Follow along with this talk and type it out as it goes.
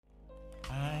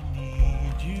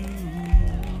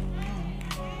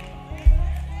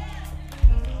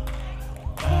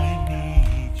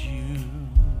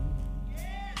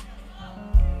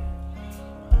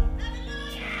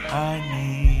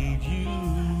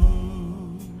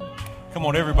Come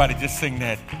on, everybody, just sing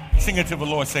that. Sing it to the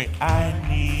Lord. Say, I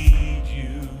need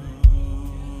you.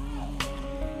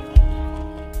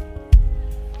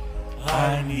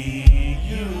 I need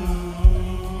you.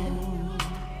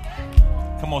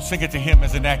 Come on, sing it to him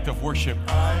as an act of worship.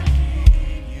 I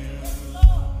need you.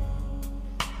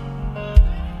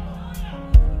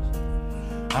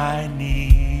 I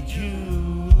need you.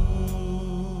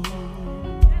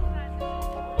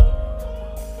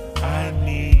 I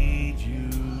need you.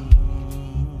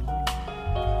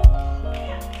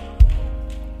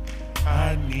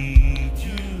 I need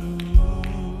you.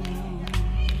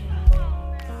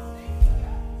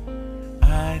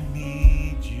 I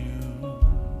need you.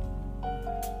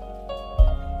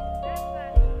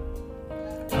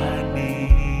 I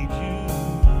need you.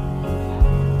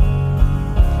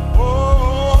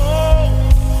 Oh,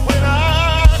 when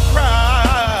I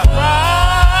cry,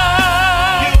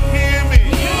 you hear me.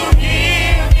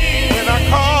 When I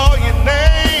call your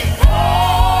name,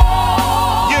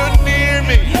 you're near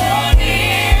me.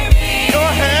 Your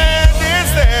hand is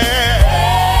there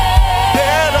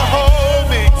to hold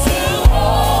me.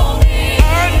 I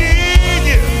need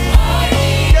you.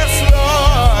 Yes,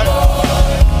 Lord.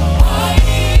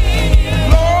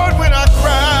 Lord, when I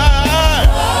cry,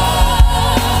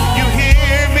 you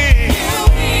hear me.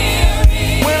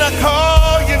 When I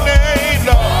call your name,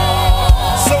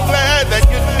 Lord, so glad that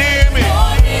you're near me.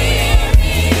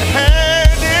 Your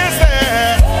hand is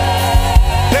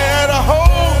there to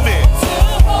hold me.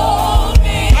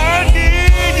 I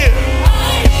need you.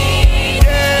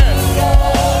 Yes.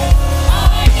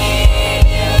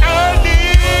 I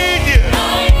need you.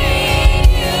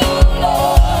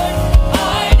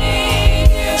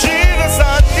 Jesus, I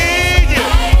need you.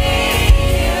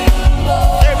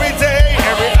 Every day,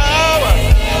 every hour.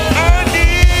 I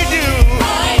need you.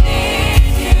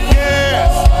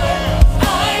 Yes. I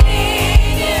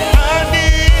need you. I need you.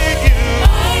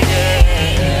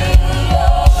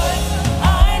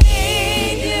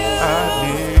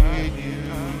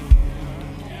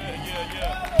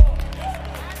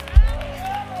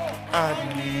 I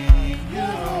need you.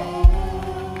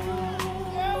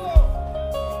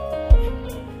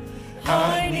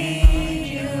 I need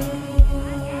you.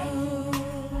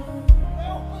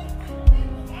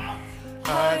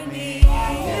 I need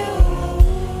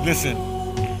you. Listen,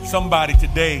 somebody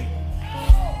today,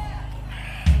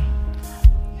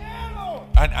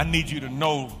 I need you to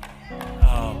know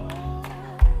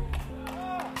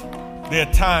there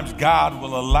are times God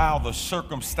will allow the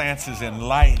circumstances in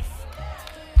life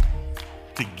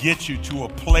to get you to a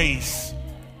place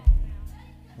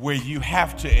where you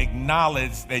have to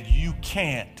acknowledge that you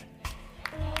can't,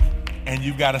 and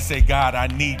you got to say, God, I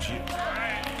need you.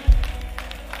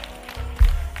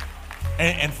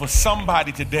 And for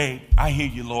somebody today, I hear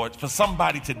you, Lord. For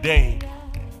somebody today,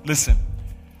 listen,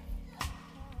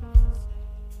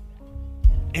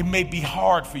 it may be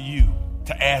hard for you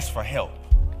to ask for help.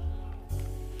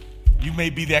 You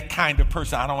may be that kind of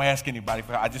person. I don't ask anybody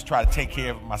for help. I just try to take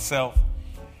care of myself.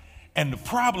 And the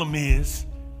problem is,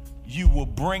 you will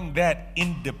bring that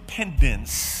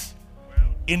independence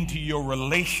into your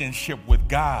relationship with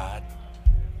God,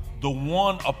 the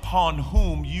one upon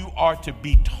whom you are to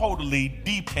be totally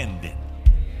dependent.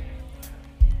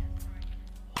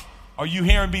 Are you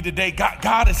hearing me today?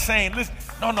 God is saying, listen,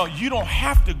 no, you don't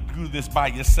have to do this by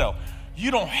yourself.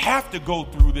 You don't have to go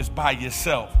through this by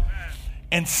yourself.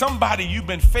 And somebody, you've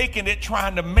been faking it,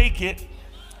 trying to make it.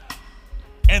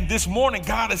 And this morning,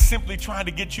 God is simply trying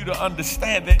to get you to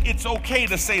understand that it's okay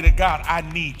to say to God, I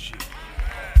need you.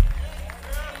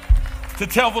 To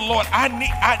tell the Lord,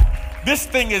 this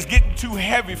thing is getting too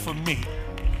heavy for me.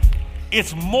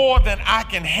 It's more than I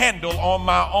can handle on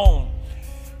my own.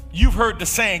 You've heard the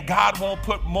saying, God won't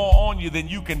put more on you than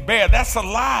you can bear. That's a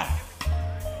lie.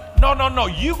 No.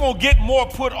 You're going to get more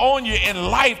put on you in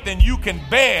life than you can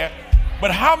bear.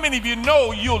 But how many of you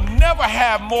know you'll never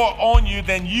have more on you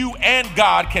than you and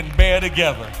God can bear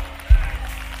together?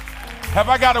 Have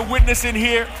I got a witness in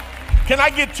here? Can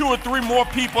I get 2 or 3 more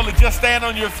people to just stand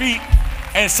on your feet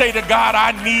and say to God,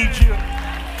 I need you?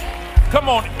 Come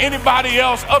on, anybody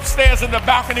else upstairs in the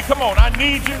balcony? Come on, I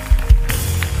need you.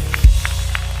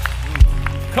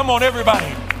 Come on,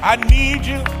 everybody. I need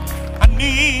you. I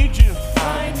need you.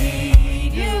 I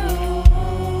need you.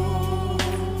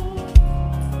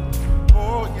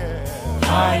 Oh, yeah.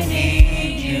 I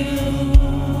need you.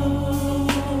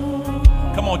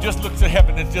 Come on, just look to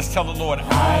heaven and just tell the Lord,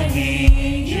 I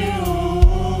need you.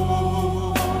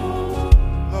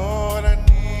 Lord, I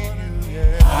need you.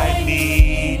 Yeah. I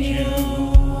need you.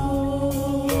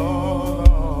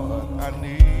 Lord, I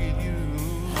need you.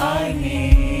 I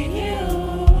need you.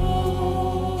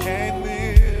 Can't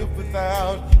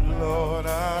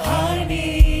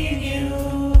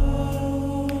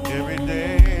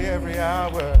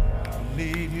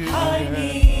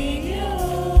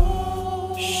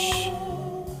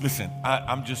Listen,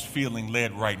 I'm just feeling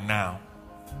led right now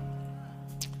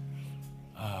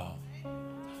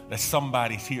that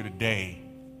somebody's here today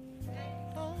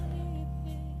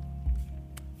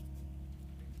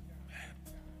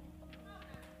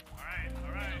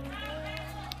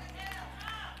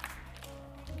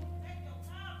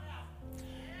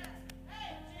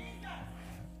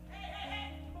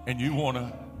and you want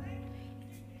to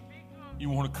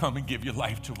come and give your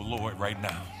life to the Lord right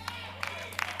now.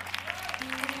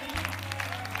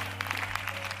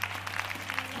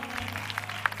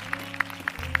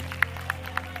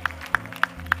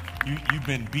 You've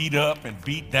been beat up and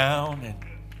beat down,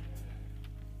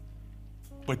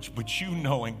 but you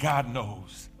know, and God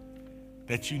knows,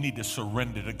 that you need to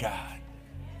surrender to God.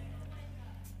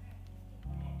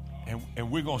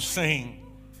 And we're going to sing.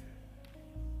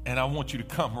 And I want you to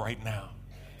come right now.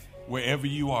 Wherever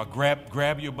you are,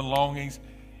 grab your belongings.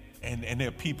 And there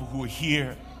are people who are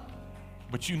here.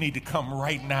 But you need to come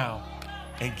right now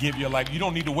and give your life. You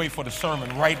don't need to wait for the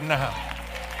sermon right now.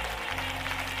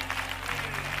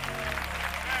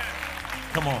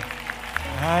 Come on.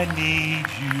 I need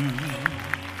you.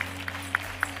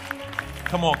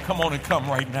 Come on and come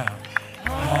right now.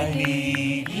 I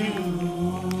need you.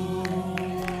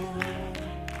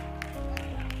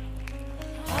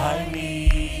 I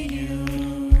need you.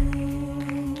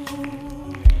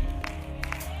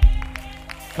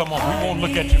 Come on, we won't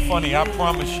look at you funny, I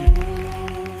promise you.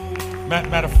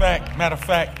 Matter of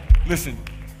fact, listen,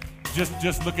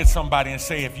 just look at somebody and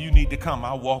say, if you need to come,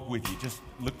 I'll walk with you. Just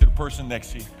look to the person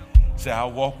next to you. Say,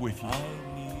 I'll walk with you.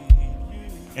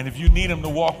 And if you need them to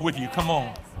walk with you, come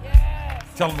on.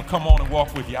 Tell them to come on and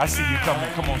walk with you. I see you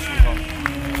coming. Come on, sweetheart.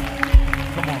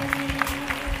 Come on.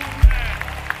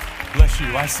 Bless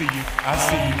you. I see you. I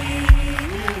see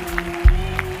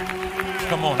you.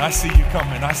 Come on. I see you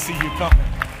coming. I see you coming.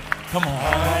 Come on.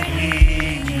 I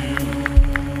need you.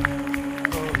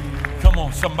 Come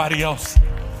on, somebody else.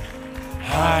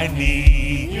 I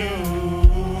need you.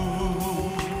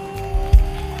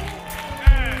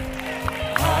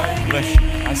 Bless you.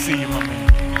 I see you, my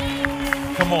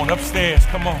man. Come on, upstairs.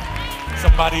 Come on.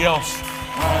 Somebody else.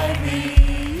 I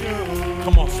need you.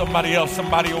 Come on, somebody else.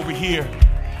 Somebody over here.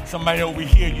 Somebody over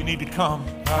here, you need to come.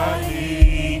 I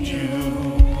need you.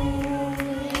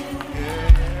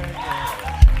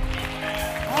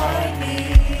 I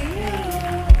need you.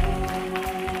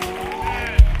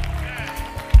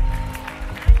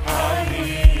 I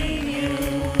need you.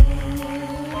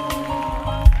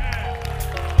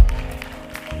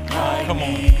 Come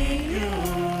on.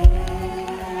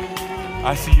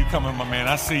 I see you coming, my man.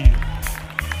 I see you.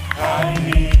 I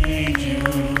need you.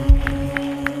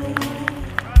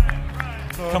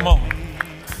 Come on.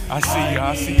 I see you.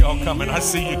 I see y'all coming. I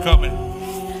see you coming.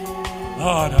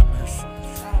 Lord have mercy.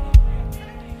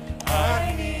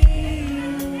 I need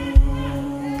you.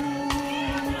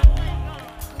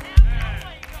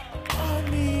 I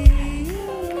need you.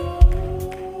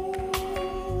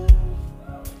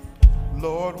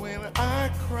 Lord, when I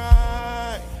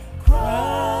cry,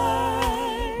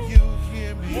 you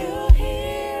hear me.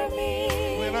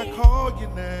 When I call your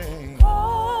name,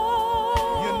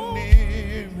 you're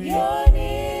near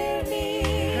me.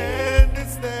 And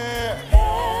it's there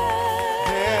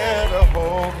to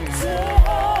hold me.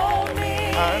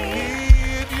 I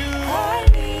need you.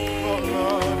 Oh,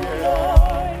 Lord,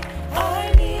 yeah.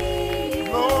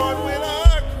 Lord, when I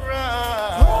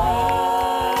cry,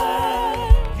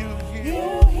 you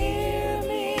hear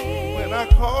me. When I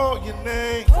call your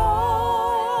name,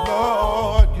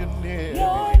 Lord, you're near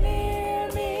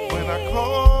me. When I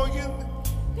call you,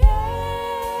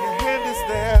 your hand is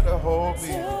there to hold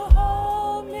me.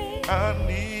 I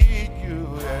need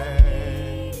you. Yeah.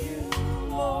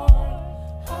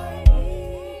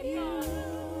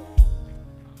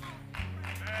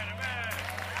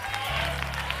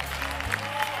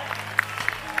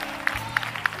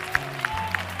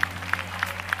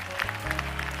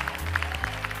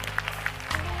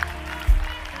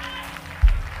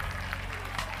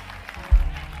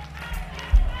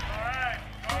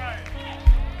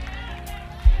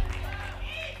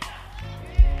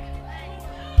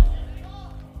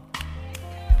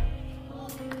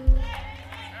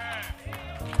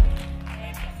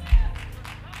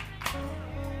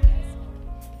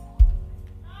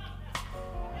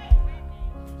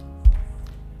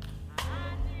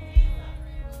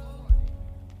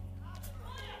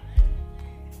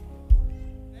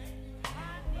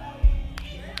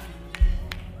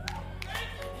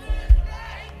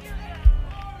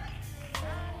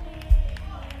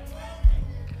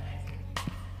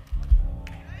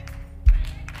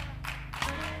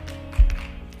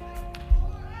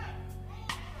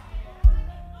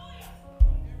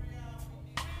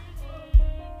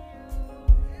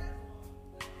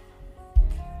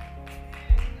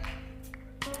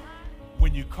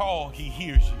 call, he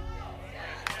hears you.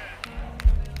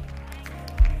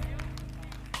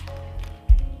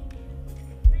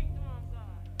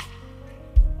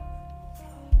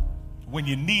 When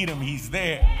you need him, he's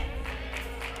there.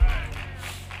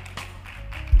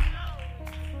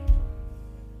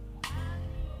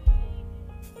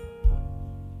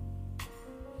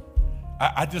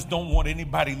 I just don't want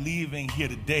anybody leaving here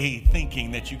today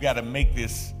thinking that you got to make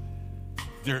this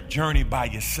journey by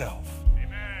yourself.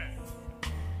 Amen.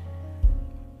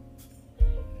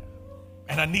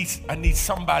 And I need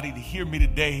somebody to hear me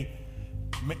today.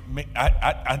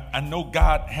 I know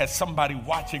God has somebody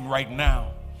watching right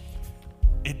now.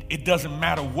 It doesn't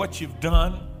matter what you've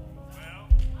done.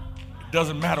 It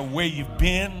doesn't matter where you've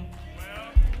been.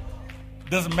 It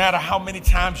doesn't matter how many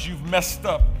times you've messed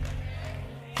up.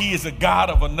 He is a God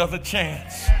of another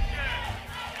chance.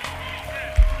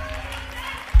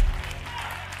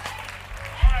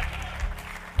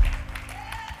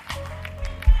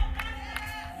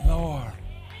 Lord,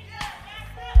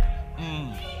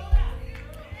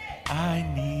 I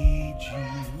need you.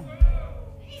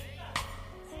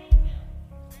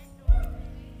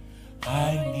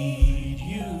 I need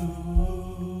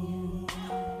you.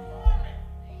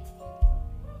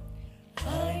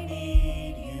 I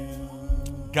need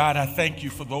you. God, I thank you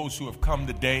for those who have come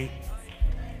today.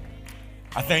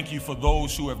 I thank you for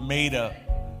those who have made a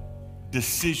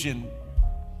decision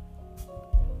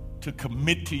to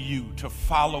commit to you, to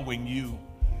following you.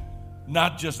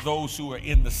 Not just those who are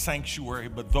in the sanctuary,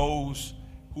 but those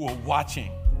who are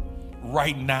watching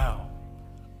right now,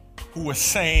 who are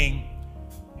saying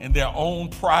in their own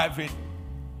private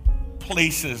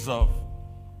places of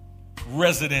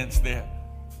residence, their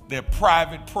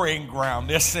private praying ground,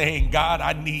 they're saying, God,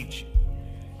 I need you.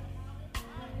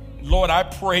 Lord, I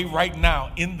pray right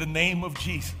now in the name of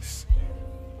Jesus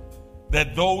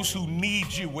that those who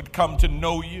need you would come to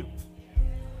know you.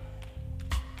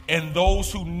 And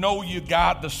those who know you,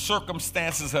 God, the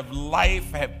circumstances of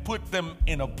life have put them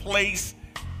in a place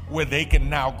where they can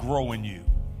now grow in you.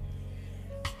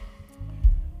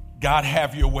 God,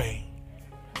 have your way.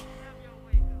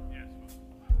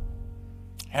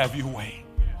 Have your way.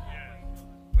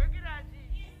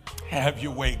 Have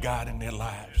your way, God, in their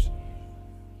lives.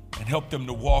 And help them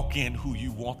to walk in who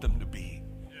you want them to be.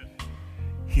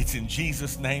 It's in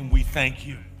Jesus' name we thank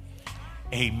you.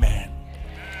 Amen.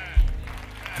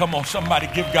 Come on, somebody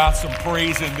give God some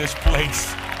praise in this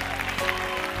place.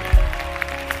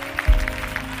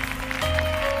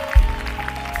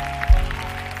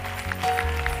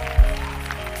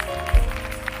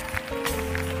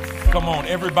 Come on,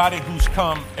 everybody who's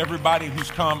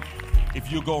come, if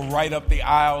you go right up the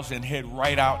aisles and head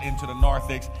right out into the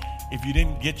narthex. If you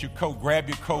didn't get your coat, grab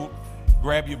your coat,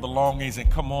 grab your belongings, and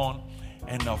come on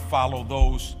and follow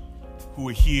those who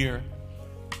are here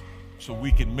so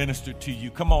we can minister to you.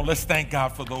 Come on, let's thank God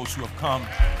for those who have come.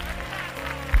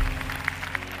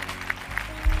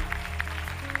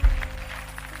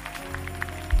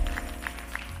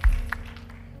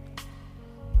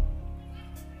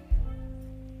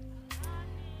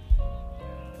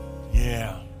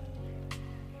 Yeah.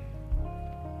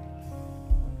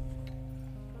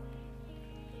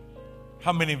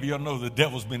 How many of y'all know the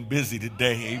devil's been busy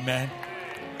today? Amen.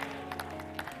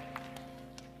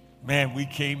 Man, we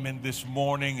came in this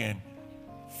morning and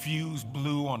fuse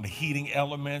blew on the heating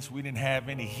elements. We didn't have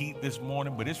any heat this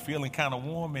morning, but it's feeling kind of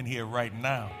warm in here right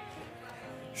now.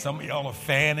 Some of y'all are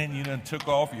fanning. You done took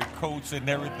off your coats and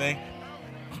everything.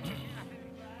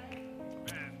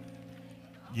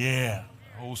 Yeah.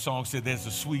 The old song said there's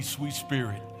a sweet, sweet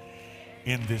spirit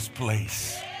in this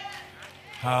place.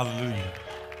 Hallelujah.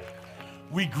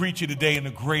 We greet you today in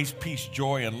the grace, peace,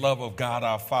 joy, and love of God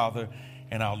our Father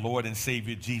and our Lord and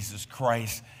Savior Jesus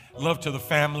Christ. Love to the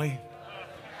family.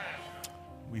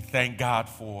 We thank God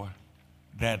for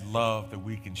that love that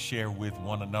we can share with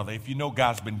one another. If you know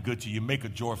God's been good to you, make a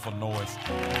joyful noise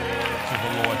to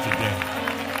the Lord today.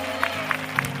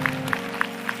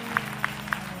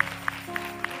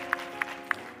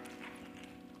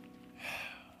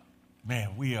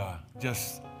 Man, we are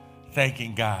just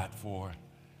thanking God for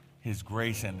his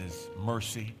grace and his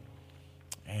mercy,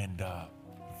 and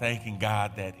thanking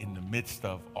God that in the midst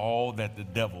of all that the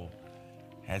devil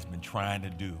has been trying to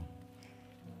do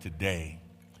today,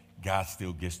 God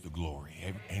still gets the glory.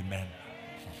 Amen.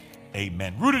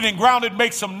 Amen. Rooted and grounded,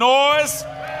 make some noise.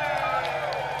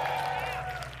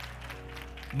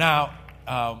 Now,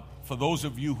 for those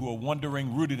of you who are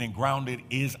wondering, Rooted and Grounded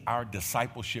is our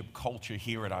discipleship culture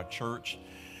here at our church.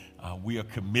 We are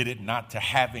committed not to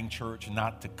having church,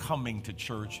 not to coming to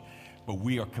church, but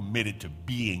we are committed to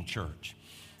being church.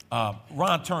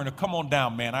 Ron Turner, come on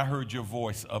down, man. I heard your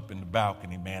voice up in the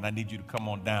balcony, man. I need you to come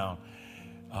on down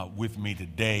with me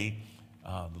today.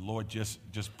 The Lord just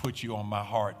put you on my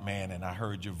heart, man, and I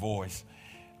heard your voice.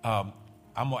 I'm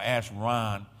going to ask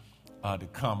Ron to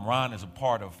come. Ron is a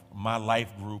part of my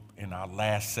life group in our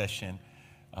last session,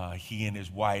 he and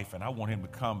his wife, and I want him to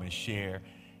come and share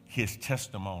his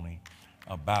testimony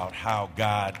about how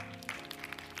God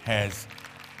has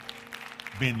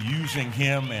been using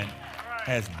him and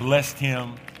has blessed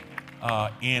him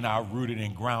in our Rooted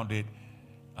and Grounded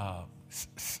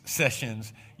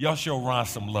sessions. Y'all show Ron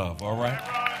some love, all right?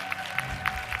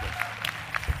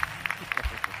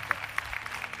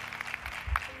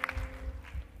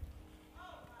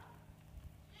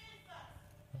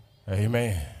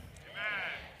 Amen.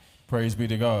 Praise be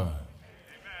to God.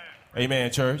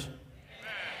 Amen, church.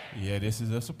 Yeah, this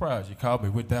is a surprise. You caught me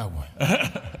with that one.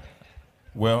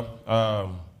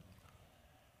 Well,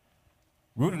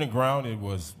 Rooted and Grounded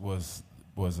was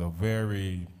a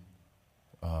very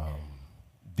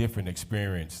different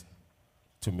experience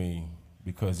to me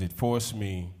because it forced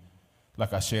me,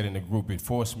 like I shared in the group, it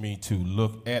forced me to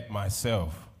look at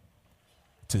myself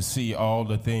to see all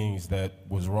the things that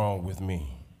was wrong with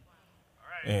me.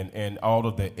 And all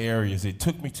of the areas. It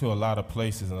took me to a lot of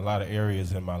places and a lot of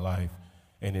areas in my life,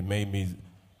 and it made me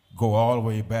go all the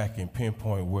way back and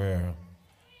pinpoint where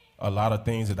a lot of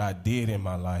things that I did in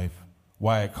my life,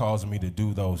 why it caused me to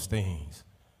do those things.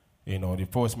 You know,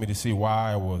 it forced me to see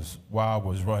why I was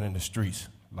running the streets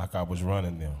like I was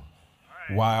running them,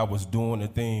 why I was doing the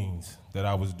things that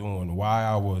I was doing, why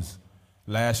I was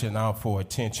lashing out for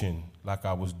attention like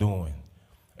I was doing.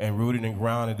 And Rooted and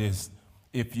Grounded is,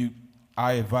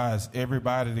 I advise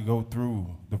everybody to go through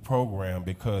the program,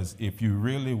 because if you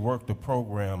really work the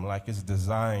program like it's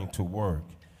designed to work,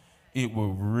 it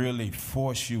will really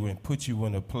force you and put you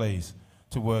in a place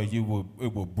to where it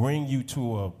will bring you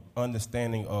to a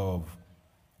understanding of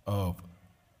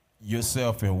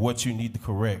yourself and what you need to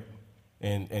correct,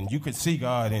 and you can see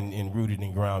God in Rooted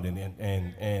and Grounded,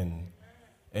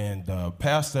 and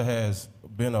Pastor has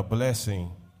been a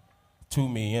blessing to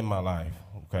me in my life.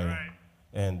 Okay. Right.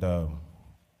 And go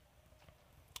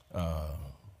ahead,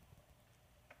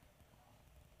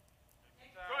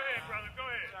 brother.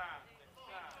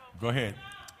 Go ahead.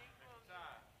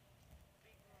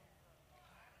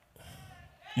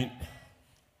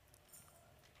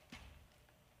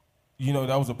 You know,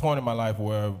 that was a point in my life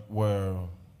where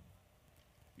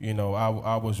you know,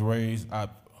 I was raised. Go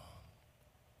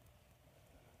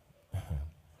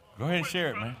ahead and share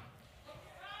it, man.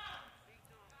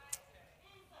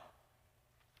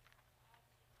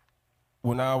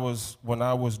 When I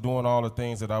was doing all the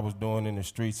things that I was doing in the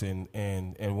streets, and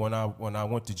when I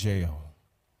went to jail,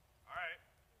 all right,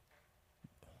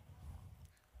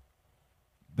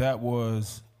 that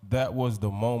was the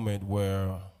moment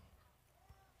where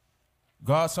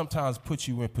God sometimes puts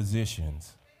you in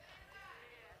positions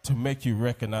to make you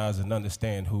recognize and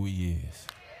understand who He is.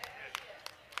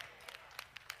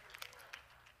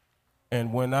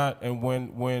 And when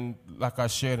like I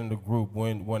shared in the group,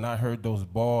 when I heard those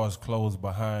bars close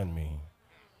behind me,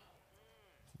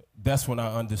 that's when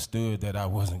I understood that I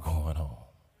wasn't going home.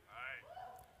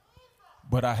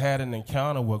 But I had an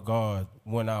encounter with God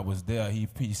when I was there.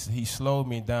 He slowed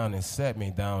me down and sat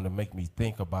me down to make me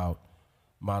think about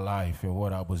my life and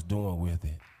what I was doing with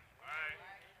it.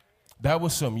 That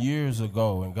was some years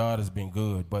ago, and God has been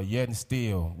good. But yet and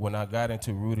still, when I got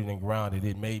into Rooted and Grounded,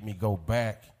 it made me go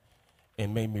back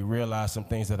and made me realize some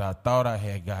things that I thought I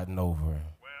had gotten over,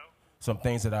 some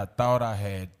things that I thought I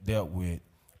had dealt with.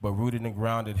 But Rooted and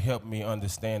Grounded helped me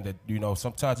understand that, you know,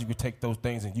 sometimes you can take those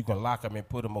things and you can lock them and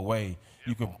put them away.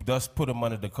 You can just put them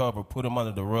under the cover, put them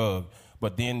under the rug,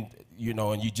 but then, you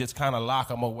know, and you just kind of lock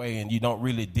them away and you don't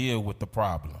really deal with the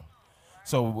problem.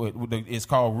 So it's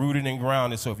called Rooted and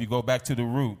Grounded. So if you go back to the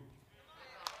root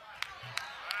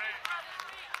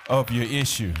of your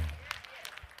issue,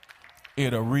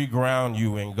 it'll reground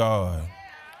you in God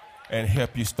and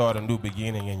help you start a new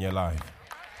beginning in your life.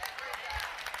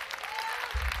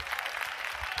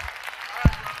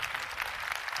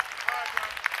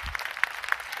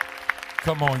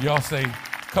 Come on, y'all say,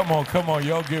 come on,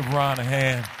 y'all give Ron a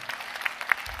hand.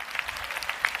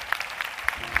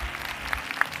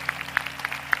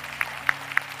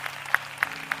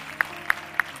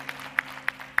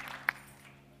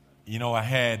 You know, I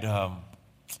had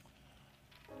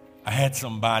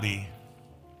somebody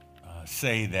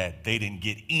say that they didn't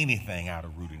get anything out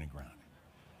of Rooted and Grounded.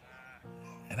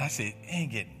 And I said, they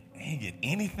ain't get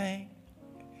anything?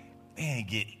 They ain't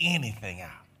get anything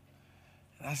out.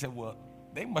 And I said, well,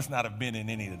 they must not have been in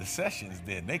any of the sessions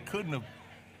then. They couldn't have.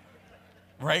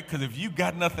 right? Because if you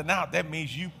got nothing out, that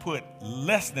means you put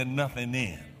less than nothing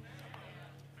in.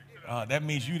 That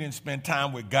means you didn't spend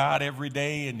time with God every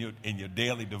day in your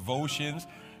daily devotions.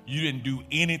 You didn't do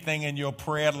anything in your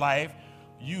prayer life.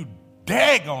 You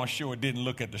daggone sure didn't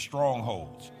look at the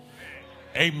strongholds.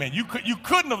 Amen. You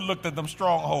couldn't have looked at them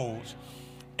strongholds,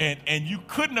 and you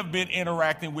couldn't have been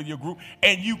interacting with your group,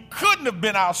 and you couldn't have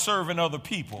been out serving other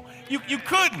people. You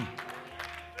couldn't.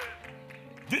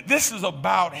 This is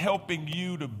about helping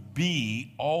you to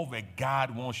be all that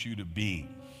God wants you to be.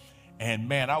 And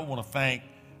man, I want to thank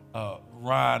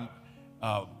Ron.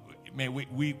 Man,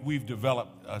 we've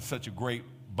developed such a great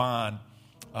bond,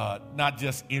 not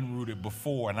just in Rooted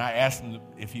before. And I asked him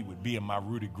if he would be in my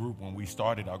Rooted group when we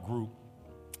started our group.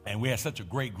 And we had such a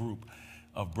great group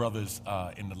of brothers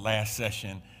in the last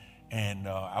session. And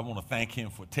I want to thank him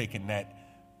for taking that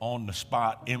on the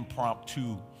spot,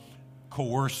 impromptu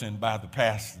coercion by the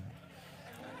pastor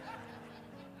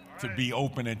to be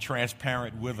open and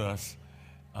transparent with us.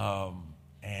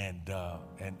 And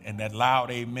that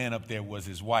loud amen up there was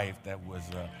his wife. That was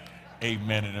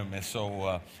amen in him. And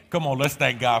so come on, let's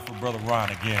thank God for Brother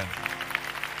Ron again.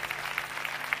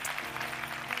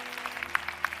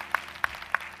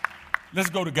 Let's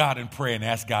go to God in prayer and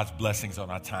ask God's blessings on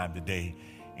our time today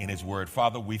in his word.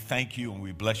 Father, we thank you and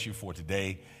we bless you for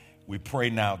today. We pray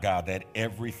now, God, that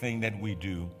everything that we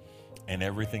do and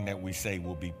everything that we say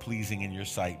will be pleasing in your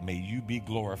sight. May you be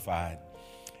glorified,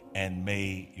 and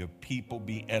may your people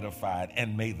be edified,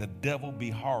 and may the devil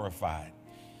be horrified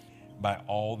by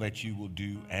all that you will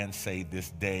do and say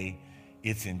this day.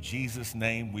 It's in Jesus'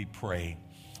 name we pray.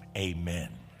 Amen.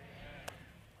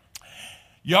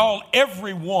 Y'all,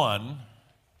 everyone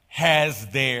has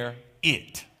their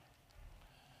it.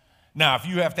 Now, if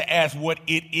you have to ask what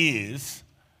it is,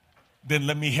 then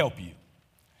let me help you.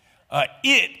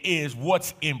 It is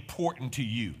what's important to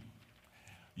you.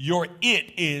 Your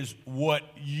it is what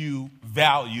you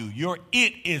value. Your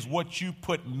it is what you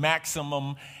put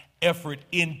maximum effort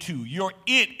into. Your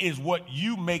it is what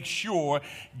you make sure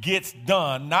gets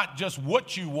done, not just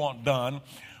what you want done,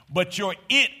 but your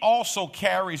it also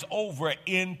carries over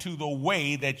into the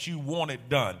way that you want it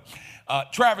done.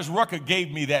 Travis Rucker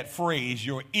gave me that phrase,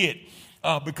 your it,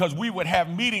 because we would have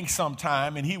meetings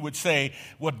sometime and he would say,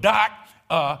 well, Doc,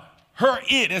 her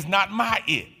it is not my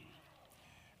it.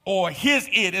 Or his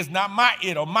it is not my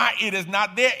it, or my it is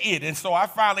not their it. And so I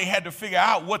finally had to figure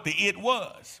out what the it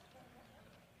was.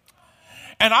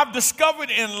 And I've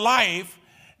discovered in life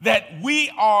that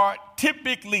we are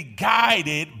typically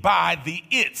guided by the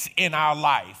it's in our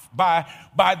life,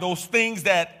 by those things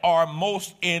that are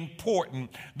most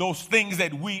important, those things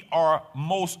that we are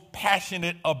most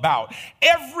passionate about.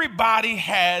 Everybody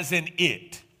has an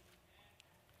it.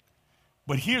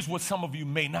 But here's what some of you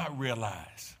may not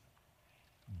realize.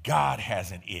 God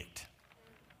has an it.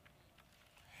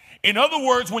 In other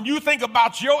words, when you think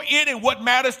about your it and what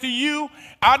matters to you,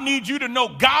 I need you to know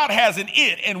God has an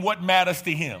it and what matters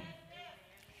to him.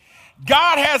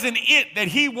 God has an it that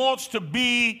he wants to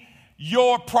be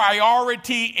your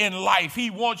priority in life.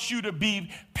 He wants you to be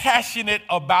passionate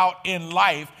about in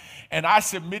life. And I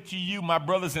submit to you, my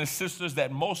brothers and sisters,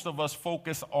 that most of us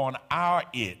focus on our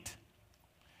it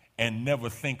and never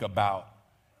think about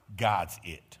God's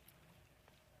it.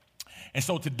 And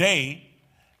so today,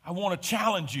 I want to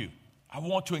challenge you. I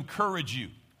want to encourage you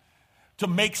to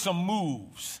make some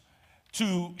moves,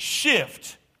 to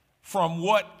shift from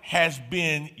what has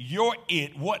been your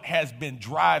it, what has been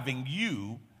driving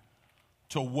you,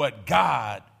 to what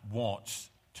God wants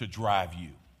to drive you.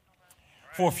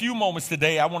 For a few moments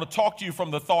today, I want to talk to you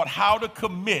from the thought how to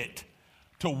commit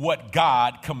to what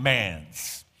God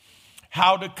commands.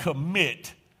 How to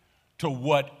commit to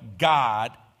what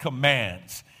God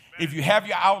commands. If you have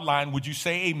your outline, would you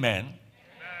say amen? Amen?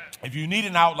 If you need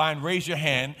an outline, raise your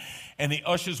hand and the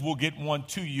ushers will get one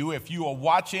to you. If you are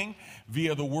watching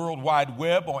via the World Wide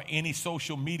Web or any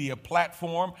social media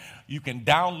platform, you can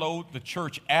download the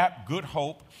church app, Good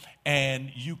Hope,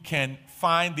 and you can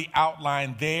find the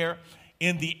outline there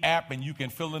in the app, and you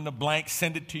can fill in the blank,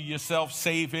 send it to yourself,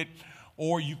 save it,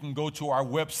 or you can go to our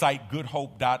website,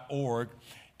 goodhope.org,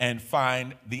 and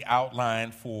find the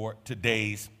outline for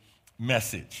today's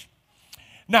message.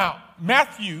 Now,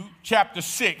 Matthew chapter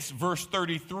 6, verse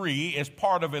 33 is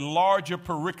part of a larger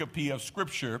pericope of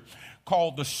Scripture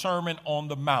called the Sermon on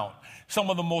the Mount. Some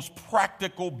of the most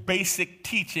practical, basic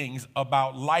teachings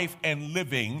about life and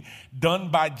living done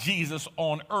by Jesus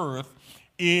on earth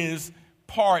is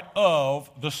part of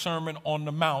the Sermon on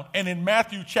the Mount. And in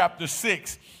Matthew chapter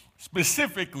 6,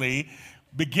 specifically,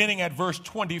 beginning at verse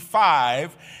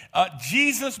 25,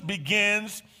 Jesus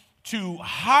begins to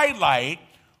highlight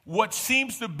what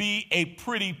seems to be a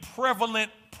pretty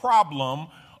prevalent problem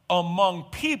among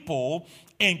people,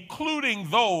 including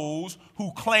those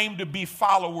who claim to be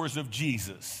followers of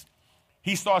Jesus.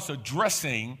 He starts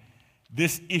addressing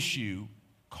this issue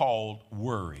called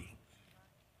worry.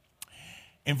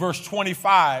 In verse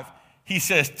 25, he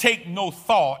says, take no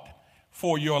thought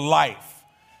for your life.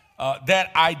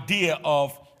 That idea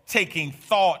of taking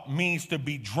thought means to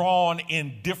be drawn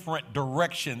in different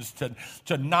directions,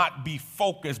 to not be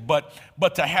focused,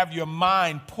 but to have your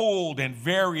mind pulled in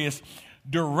various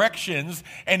directions.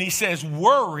 And he says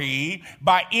worry,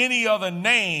 by any other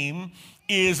name,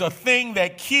 is a thing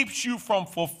that keeps you from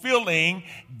fulfilling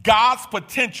God's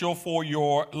potential for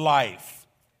your life.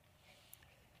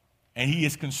 And he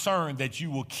is concerned that you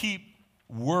will keep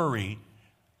worry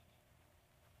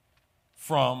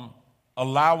from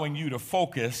allowing you to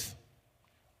focus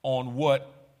on what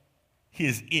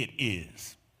his it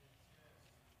is.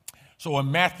 So in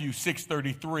Matthew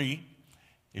 6:33,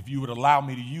 if you would allow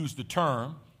me to use the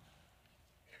term,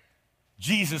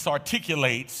 Jesus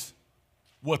articulates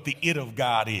what the it of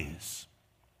God is.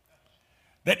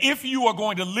 That if you are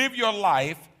going to live your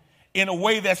life in a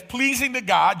way that's pleasing to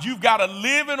God, you've got to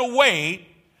live in a way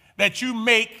that you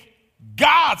make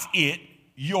God's it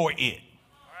your it.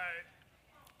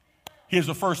 Here's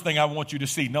the first thing I want you to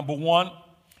see. Number one,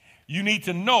 you need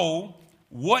to know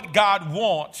what God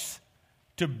wants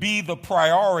to be the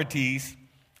priorities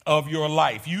of your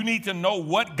life. You need to know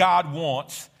what God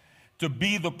wants to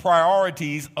be the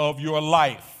priorities of your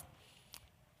life.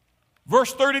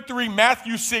 Verse 33,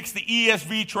 Matthew 6, the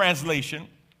ESV translation.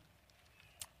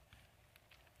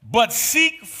 But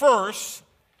seek first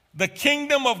the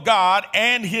kingdom of God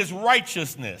and his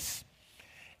righteousness,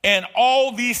 and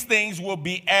all these things will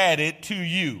be added to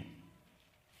you.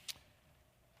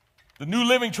 The New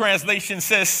Living Translation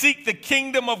says, seek the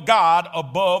kingdom of God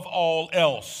above all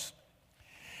else.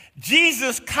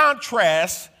 Jesus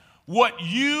contrasts what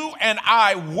you and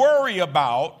I worry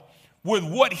about with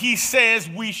what he says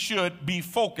we should be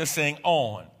focusing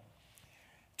on.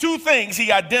 Two things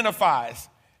he identifies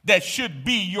that should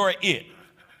be your it.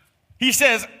 He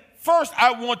says, first,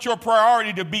 I want your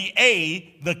priority to be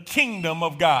the kingdom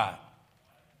of God.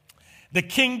 The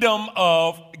kingdom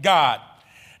of God.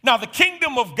 Now, the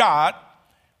kingdom of God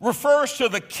refers to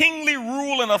the kingly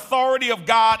rule and authority of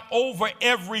God over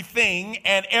everything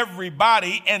and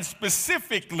everybody, and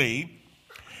specifically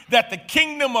that the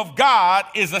kingdom of God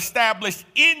is established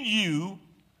in you,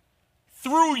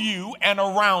 through you, and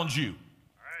around you.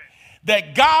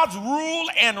 That God's rule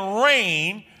and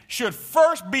reign should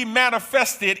first be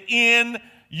manifested in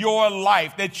your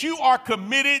life. That you are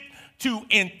committed to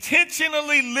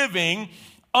intentionally living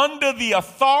under the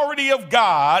authority of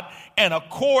God and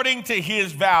according to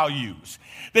his values.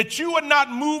 That you are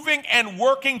not moving and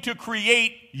working to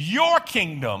create your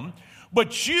kingdom,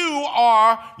 but you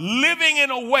are living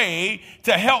in a way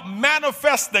to help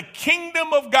manifest the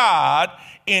kingdom of God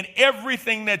in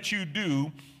everything that you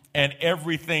do and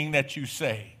everything that you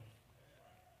say.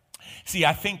 See,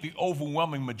 I think the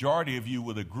overwhelming majority of you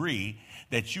will agree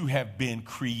that you have been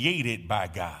created by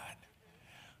God.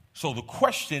 So the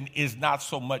question is not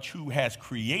so much who has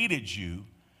created you,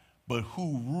 but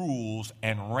who rules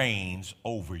and reigns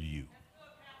over you.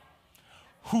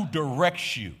 Who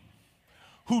directs you.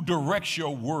 Who directs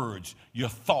your words, your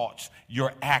thoughts,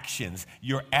 your actions,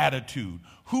 your attitude?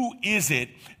 Who is it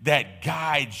that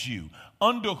guides you?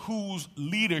 Under whose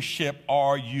leadership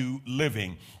are you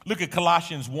living? Look at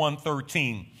Colossians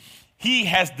 1:13. He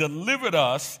has delivered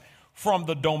us from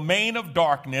the domain of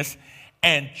darkness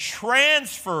and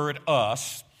transferred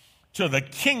us to the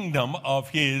kingdom of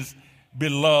his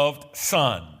beloved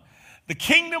Son. The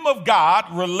kingdom of God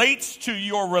relates to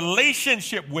your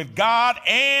relationship with God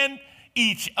and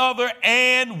each other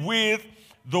and with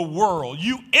the world.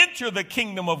 You enter the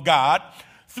kingdom of God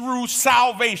through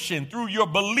salvation, through your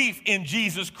belief in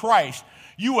Jesus Christ.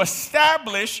 You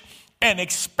establish and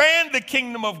expand the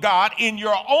kingdom of God in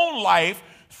your own life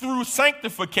through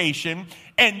sanctification,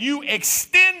 and you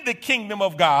extend the kingdom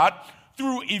of God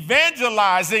through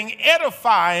evangelizing,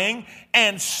 edifying,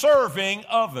 and serving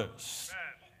others.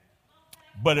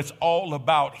 But it's all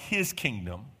about his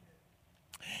kingdom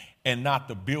and not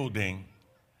the building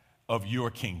of your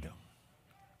kingdom.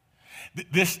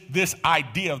 This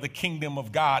idea of the kingdom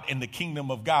of God and the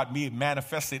kingdom of God being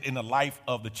manifested in the life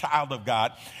of the child of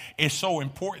God is so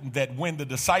important that when the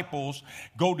disciples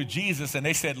go to Jesus and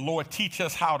they said, Lord, teach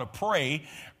us how to pray,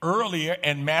 earlier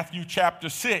in Matthew chapter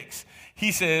 6,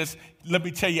 he says, let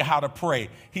me tell you how to pray.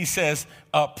 He says,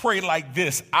 pray like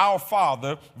this: Our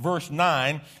Father, verse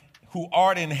 9, who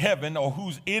art in heaven, or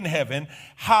who's in heaven,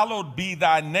 hallowed be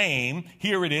thy name.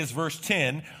 Here it is, verse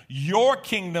 10. Your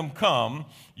kingdom come,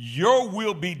 your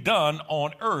will be done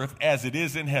on earth as it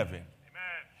is in heaven. Amen.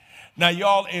 Now,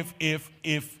 y'all,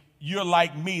 if you're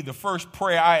like me, the first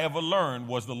prayer I ever learned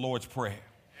was the Lord's Prayer.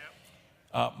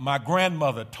 My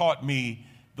grandmother taught me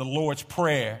the Lord's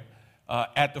Prayer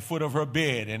at the foot of her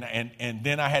bed. And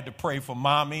then I had to pray for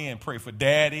mommy and pray for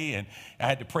daddy, and I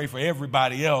had to pray for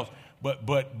everybody else.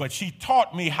 But she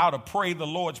taught me how to pray the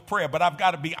Lord's Prayer. But I've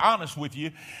got to be honest with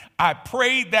you. I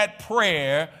prayed that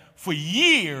prayer for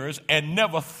years and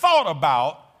never thought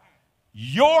about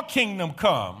your kingdom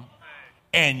come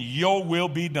and your will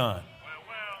be done.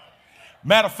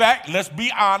 Matter of fact, let's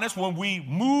be honest. When we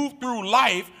move through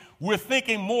life, we're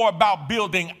thinking more about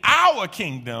building our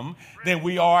kingdom than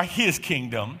we are his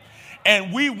kingdom.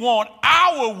 And we want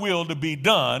our will to be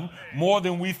done more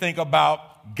than we think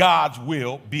about God's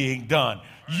will being done.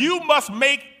 You must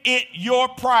make it your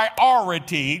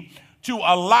priority to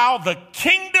allow the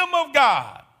kingdom of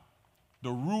God, the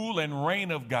rule and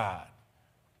reign of God,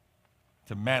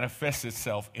 to manifest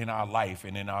itself in our life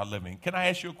and in our living. Can I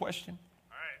ask you a question?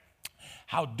 All right.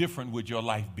 How different would your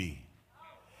life be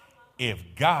if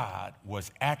God was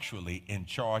actually in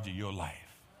charge of your life?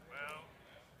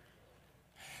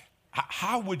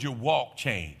 How would your walk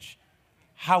change?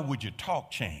 How would your talk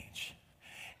change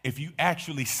if you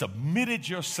actually submitted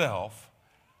yourself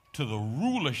to the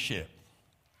rulership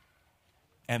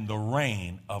and the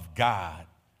reign of God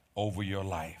over your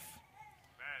life?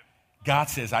 God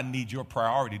says, I need your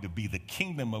priority to be the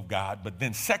kingdom of God. But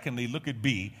then secondly, look at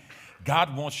B.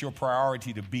 God wants your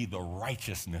priority to be the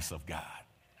righteousness of God.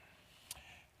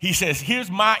 He says,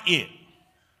 here's my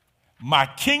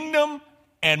kingdom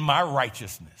and my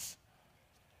righteousness.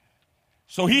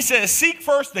 So he says, seek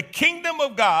first the kingdom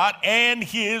of God and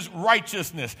his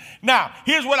righteousness. Now,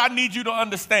 here's what I need you to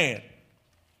understand.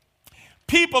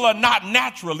 People are not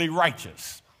naturally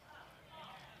righteous.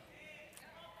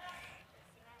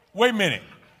 Wait a minute.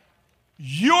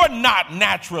 You're not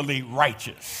naturally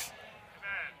righteous.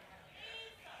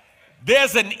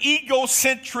 There's an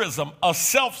egocentrism, a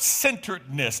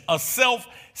self-centeredness, a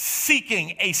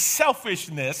self-seeking, a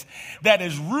selfishness that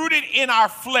is rooted in our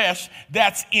flesh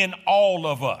that's in all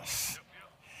of us.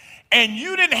 And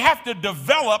you didn't have to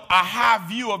develop a high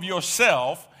view of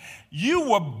yourself.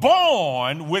 You were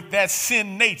born with that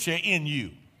sin nature in you.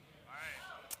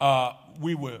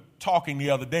 We were talking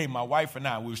the other day, my wife and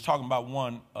I, we was talking about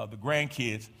one of the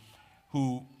grandkids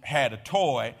who had a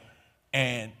toy,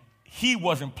 and he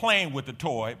wasn't playing with the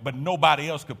toy, but nobody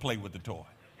else could play with the toy.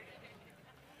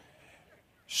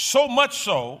 So much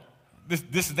so,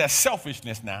 this is that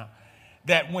selfishness now,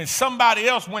 that when somebody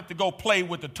else went to go play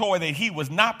with the toy that he was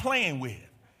not playing with,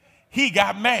 he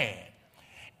got mad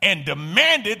and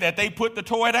demanded that they put the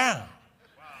toy down.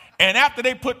 And after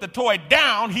they put the toy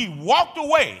down, he walked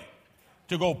away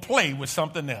to go play with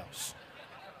something else.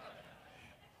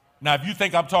 Now, if you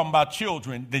think I'm talking about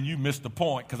children, then you missed the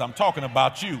point, because I'm talking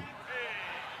about you.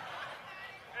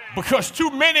 Because too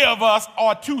many of us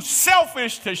are too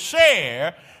selfish to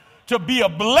share, to be a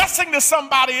blessing to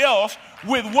somebody else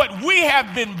with what we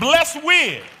have been blessed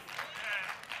with.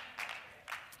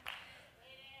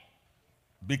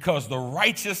 Because the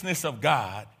righteousness of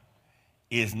God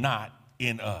is not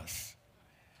in us.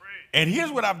 And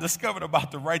here's what I've discovered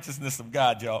about the righteousness of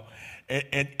God, y'all.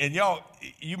 And y'all,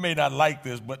 you may not like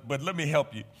this, but let me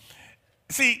help you.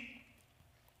 See,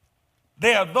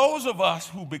 there are those of us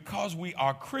who, because we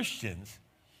are Christians,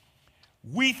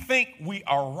 we think we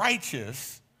are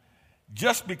righteous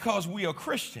just because we are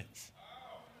Christians.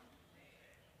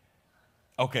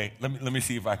 Okay, let me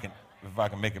see if I can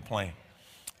make it plain.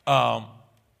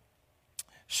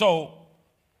 So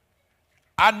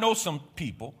I know some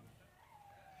people,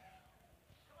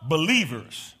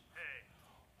 believers,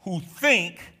 who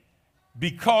think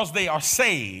because they are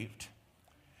saved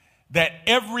that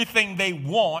everything they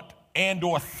want and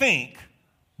or think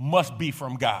must be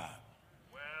from God.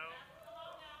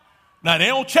 Now, they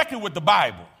don't check it with the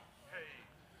Bible.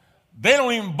 They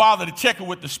don't even bother to check it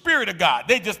with the Spirit of God.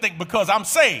 They just think because I'm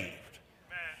saved,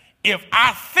 if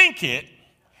I think it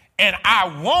and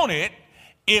I want it,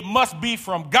 it must be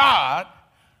from God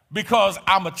because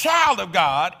I'm a child of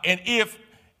God, and if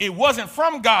it wasn't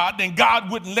from God, then God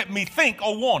wouldn't let me think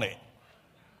or want it.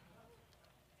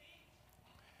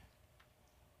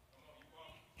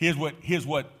 Here's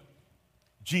what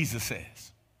Jesus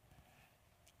says.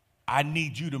 I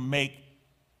need you to make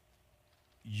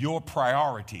your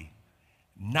priority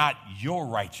not your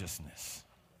righteousness,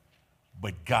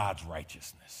 but God's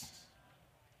righteousness.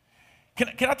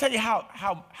 Can I tell you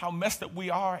how messed up we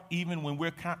are even when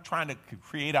we're trying to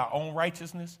create our own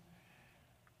righteousness?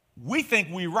 We think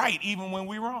we're right even when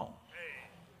we're wrong.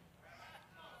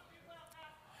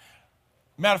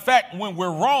 Matter of fact, when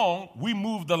we're wrong, we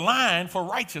move the line for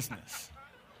righteousness,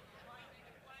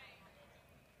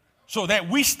 so that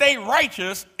we stay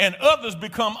righteous and others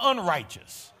become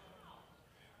unrighteous.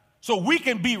 So we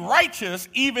can be righteous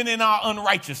even in our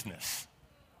unrighteousness.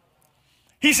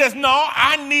 He says, no,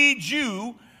 I need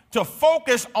you to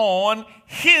focus on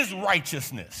his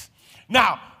righteousness.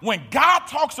 Now, when God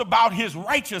talks about his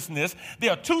righteousness, there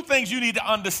are two things you need to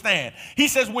understand. He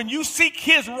says when you seek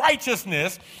his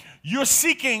righteousness, you're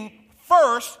seeking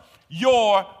first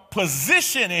your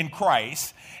position in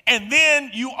Christ, and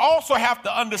then you also have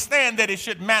to understand that it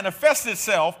should manifest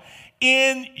itself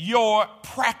in your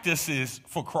practices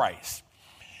for Christ.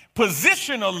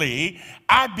 Positionally,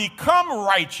 I become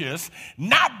righteous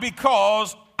not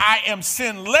because I am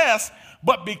sinless,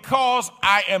 but because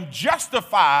I am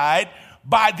justified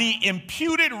by the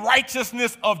imputed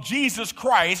righteousness of Jesus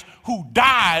Christ, who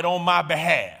died on my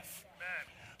behalf.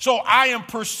 So I am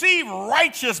perceived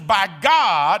righteous by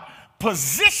God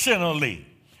positionally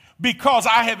because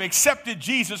I have accepted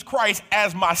Jesus Christ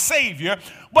as my Savior.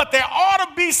 But there ought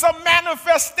to be some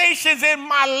manifestations in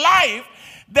my life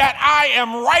that I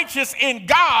am righteous in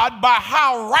God by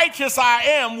how righteous I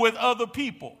am with other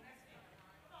people.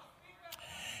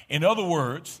 In other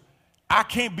words, I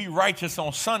can't be righteous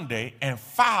on Sunday and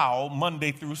foul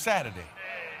Monday through Saturday.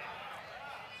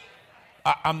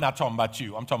 I'm not talking about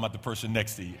you. I'm talking about the person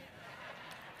next to you.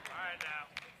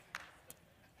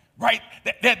 Right?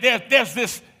 There's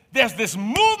this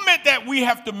movement that we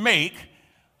have to make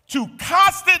to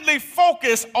constantly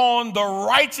focus on the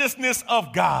righteousness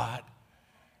of God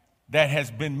that has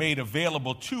been made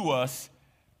available to us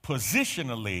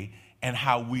positionally and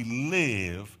how we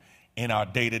live in our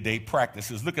day-to-day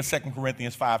practices. Look at 2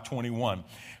 Corinthians 5:21.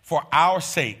 For our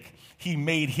sake, he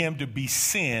made him to be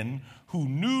sin who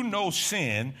knew no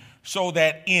sin, so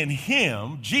that in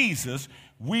him, Jesus,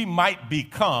 we might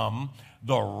become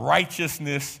the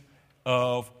righteousness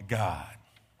of God.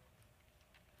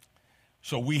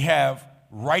 So we have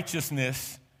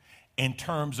righteousness in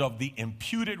terms of the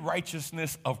imputed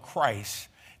righteousness of Christ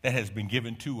that has been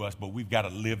given to us, but we've got to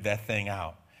live that thing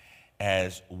out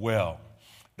as well.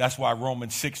 That's why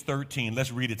Romans 6:13,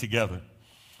 let's read it together.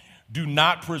 Do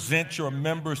not present your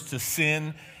members to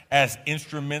sin as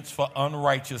instruments for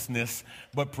unrighteousness,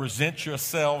 but present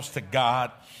yourselves to God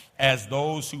as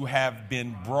those who have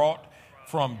been brought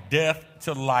from death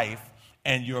to life,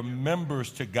 and your members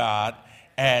to God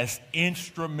as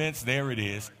instruments, there it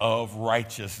is, of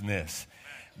righteousness.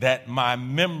 That my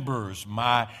members,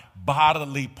 my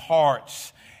bodily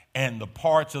parts, and the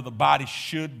parts of the body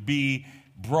should be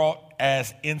brought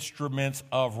as instruments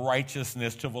of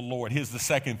righteousness to the Lord. Here's the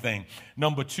second thing.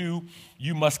 Number two,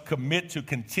 you must commit to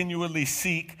continually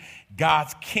seek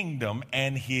God's kingdom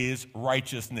and his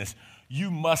righteousness.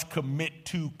 You must commit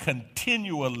to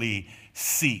continually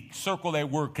seek. Circle that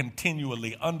word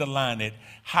continually, underline it,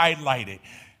 highlight it.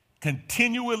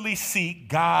 Continually seek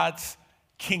God's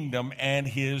kingdom and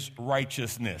his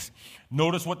righteousness.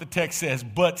 Notice what the text says,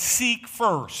 but seek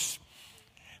first.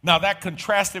 Now that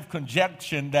contrastive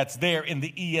conjunction that's there in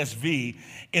the ESV,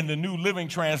 in the New Living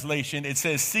Translation, it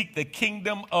says, seek the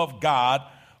kingdom of God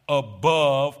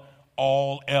above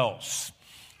all else.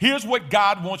 Here's what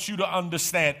God wants you to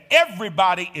understand.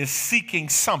 Everybody is seeking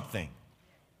something.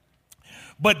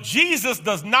 But Jesus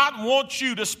does not want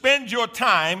you to spend your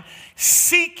time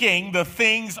seeking the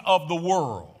things of the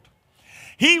world.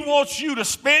 He wants you to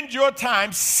spend your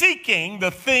time seeking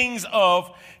the things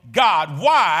of God.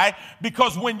 Why?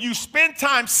 Because when you spend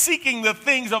time seeking the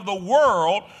things of the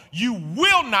world, you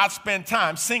will not spend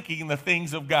time seeking the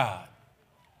things of God.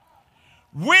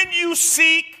 When you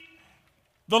seek,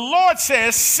 the Lord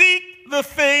says, seek the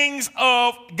things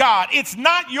of God. It's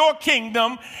not your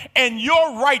kingdom and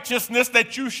your righteousness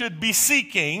that you should be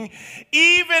seeking.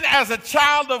 Even as a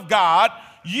child of God,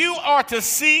 you are to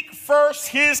seek first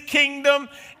his kingdom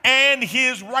and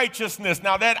his righteousness.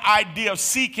 Now, that idea of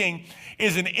seeking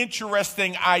is an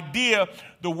interesting idea.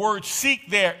 The word seek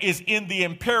there is in the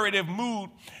imperative mood,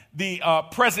 the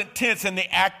present tense and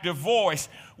the active voice,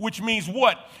 which means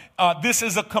what? This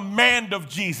is a command of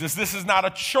Jesus. This is not a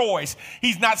choice.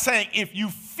 He's not saying if you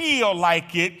feel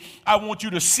like it, I want you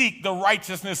to seek the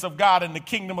righteousness of God and the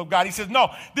kingdom of God. He says,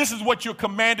 no, this is what you're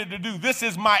commanded to do. This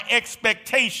is my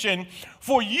expectation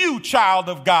for you, child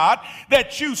of God,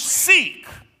 that you seek,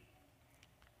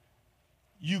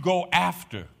 you go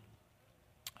after,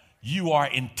 you are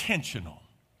intentional.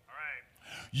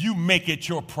 You make it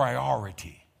your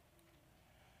priority.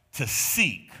 to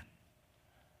seek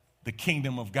the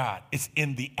kingdom of God. It's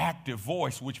in the active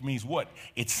voice, which means what?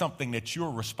 It's something that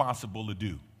you're responsible to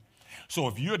do. So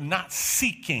if you're not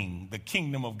seeking the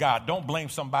kingdom of God, don't blame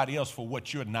somebody else for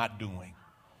what you're not doing.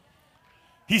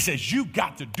 He says, you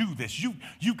got to do this.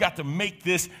 You got to make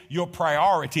this your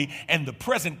priority. And the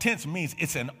present tense means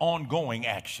it's an ongoing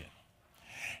action.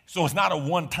 So it's not a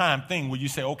one-time thing where you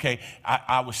say, okay,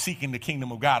 I was seeking the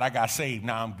kingdom of God. I got saved.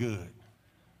 Now I'm good.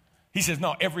 He says,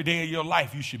 no, every day of your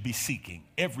life you should be seeking.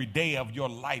 Every day of your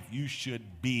life you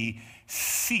should be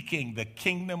seeking the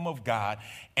kingdom of God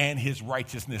and his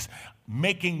righteousness,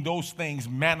 making those things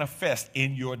manifest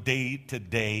in your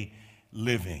day-to-day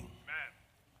living.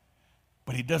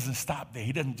 But he doesn't stop there.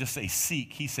 He doesn't just say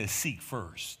seek. He says seek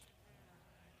first.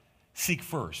 Seek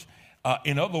first.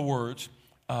 In other words,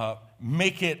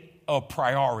 make it a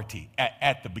priority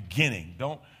at the beginning.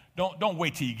 Don't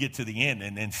wait till you get to the end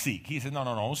and then seek. He said, no,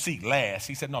 don't seek last.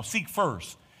 He said, no, seek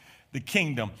first the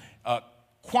kingdom.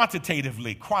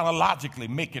 Quantitatively, chronologically,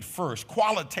 make it first.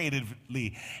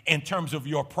 Qualitatively, in terms of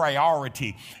your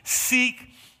priority, seek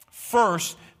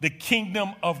first the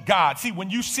kingdom of God. See, when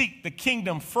you seek the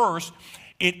kingdom first,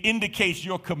 it indicates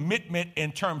your commitment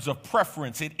in terms of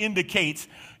preference. It indicates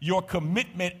your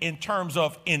commitment in terms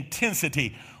of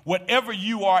intensity. Whatever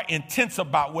you are intense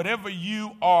about, whatever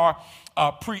you are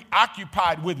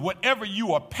preoccupied with, whatever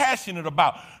you are passionate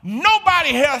about,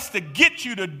 nobody has to get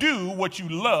you to do what you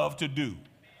love to do.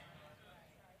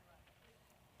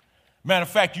 Matter of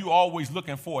fact, you're always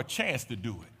looking for a chance to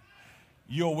do it.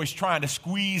 You're always trying to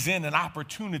squeeze in an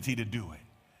opportunity to do it.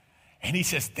 And he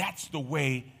says that's the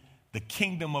way the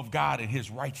kingdom of God and his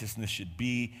righteousness should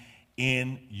be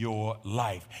in your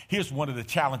life. Here's one of the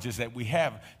challenges that we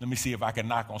have. Let me see if I can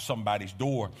knock on somebody's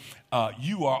door.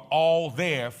 You are all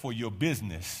there for your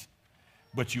business,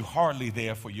 but you're hardly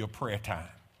there for your prayer time.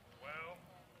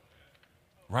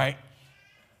 Right?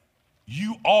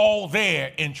 You all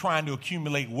there in trying to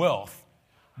accumulate wealth,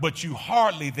 but you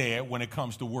hardly there when it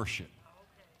comes to worship.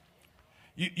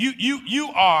 You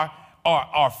are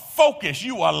focused.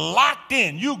 You are locked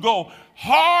in. You go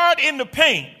hard in the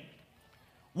paint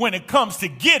when it comes to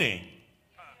getting,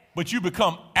 but you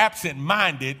become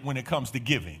absent-minded when it comes to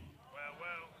giving.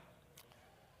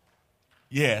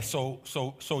 Yeah, so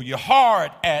you're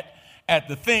hard at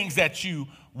the things that you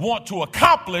want to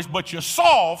accomplish, but you're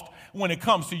soft when it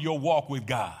comes to your walk with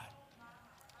God.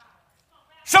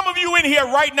 Some of you in here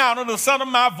right now, under the sound of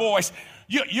my voice,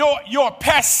 your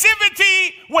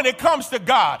passivity when it comes to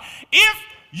God. If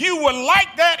you were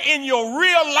like that in your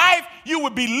real life, you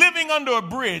would be living under a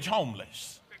bridge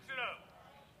homeless.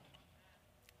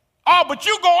 Oh, but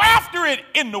you go after it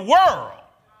in the world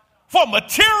for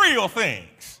material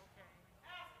things.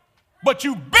 But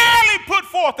you barely put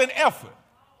forth an effort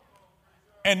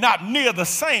and not near the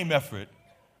same effort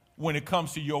when it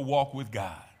comes to your walk with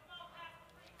God.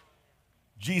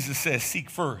 Jesus says, seek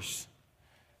first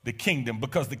the kingdom,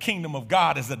 because the kingdom of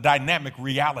God is a dynamic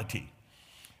reality.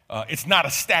 It's not a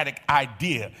static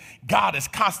idea. God is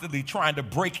constantly trying to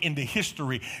break into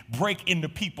history, break into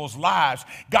people's lives.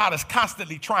 God is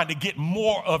constantly trying to get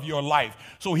more of your life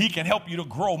so he can help you to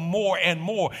grow more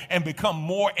and become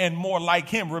more and more like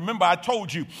him. Remember, I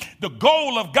told you, the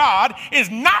goal of God is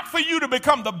not for you to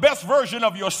become the best version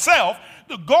of yourself.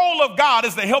 The goal of God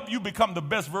is to help you become the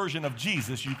best version of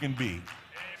Jesus you can be.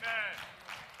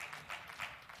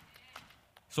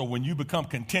 So when you become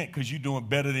content because you're doing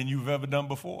better than you've ever done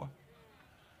before,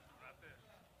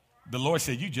 the Lord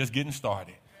said, you're just getting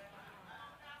started.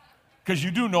 Because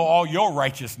you do know all your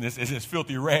righteousness is as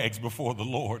filthy rags before the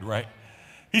Lord, right?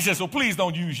 He said, so please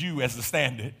don't use you as the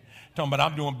standard. Talking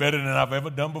about I'm doing better than I've ever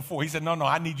done before. He said, no,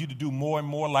 I need you to do more and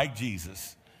more like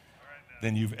Jesus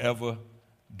than you've ever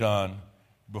done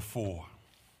before.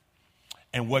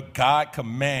 And what God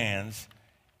commands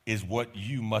is what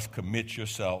you must commit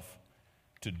yourself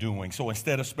to doing. So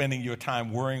instead of spending your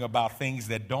time worrying about things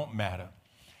that don't matter,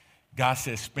 God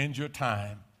says spend your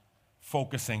time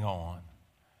focusing on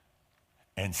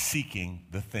and seeking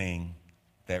the thing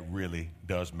that really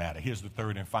does matter. Here's the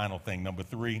third and final thing. Number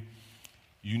 3,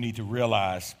 you need to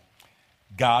realize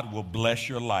God will bless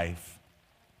your life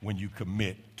when you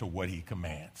commit to what he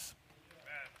commands.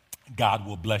 God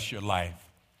will bless your life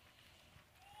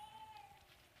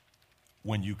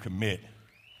when you commit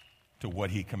to what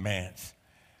he commands.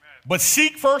 But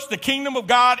seek first the kingdom of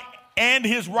God and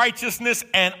his righteousness,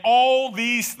 and all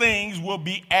these things will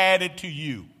be added to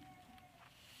you.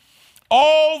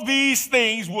 All these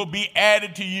things will be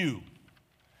added to you.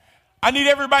 I need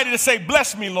everybody to say,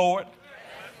 bless me, Lord.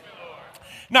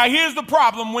 Now, here's the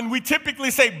problem. When we typically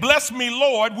say, bless me,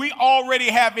 Lord, we already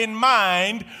have in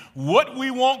mind what we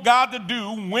want God to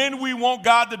do, when we want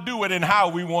God to do it, and how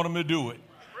we want him to do it.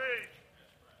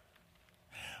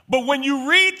 But when you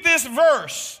read this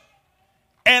verse,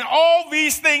 and all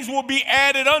these things will be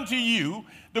added unto you,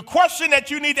 the question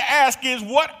that you need to ask is,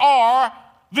 what are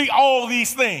all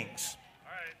these things?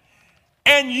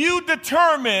 And you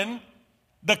determine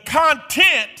the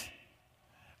content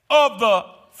of the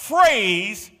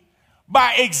phrase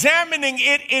by examining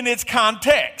it in its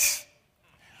context.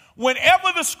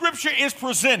 Whenever the scripture is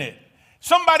presented,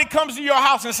 somebody comes to your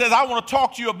house and says, I want to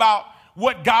talk to you about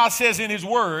what God says in his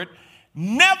word,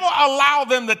 never allow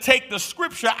them to take the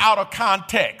scripture out of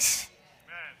context.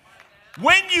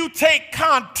 When you take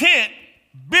content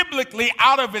biblically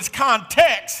out of its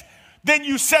context, then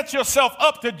you set yourself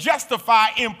up to justify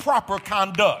improper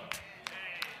conduct.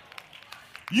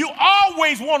 You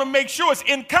always want to make sure it's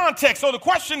in context. So the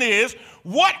question is,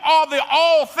 what are the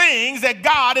all things that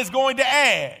God is going to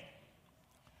add?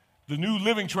 The New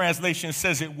Living Translation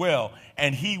says it well,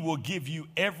 and he will give you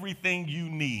everything you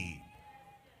need.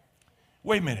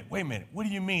 Wait a minute. What do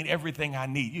you mean everything I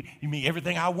need? You mean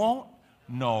everything I want?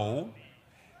 No.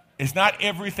 It's not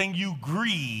everything you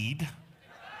greed.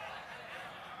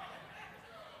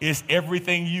 It's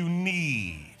everything you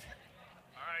need.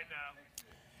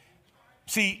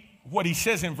 See, what he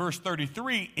says in verse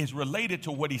 33 is related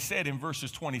to what he said in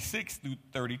verses 26 through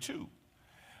 32.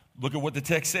 Look at what the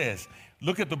text says.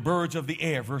 Look at the birds of the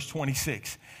air, verse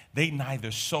 26. They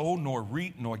neither sow nor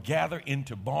reap nor gather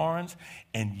into barns,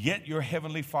 and yet your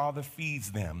heavenly Father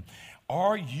feeds them.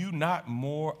 Are you not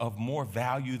of more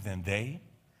value than they?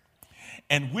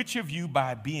 And which of you,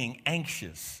 by being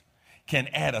anxious, can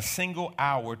add a single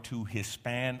hour to his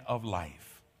span of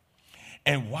life?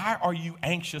 And why are you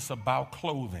anxious about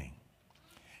clothing?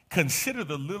 Consider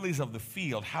the lilies of the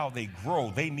field, how they grow.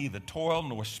 They neither toil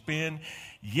nor spin.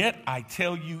 Yet I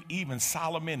tell you, even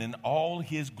Solomon in all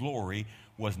his glory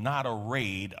was not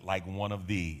arrayed like one of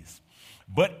these.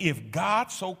 But if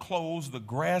God so clothes the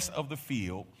grass of the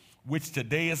field, which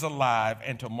today is alive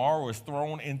and tomorrow is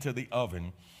thrown into the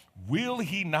oven, will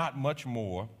he not much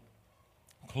more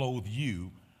clothe you,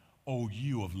 O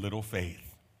you of little faith?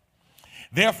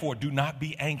 Therefore, do not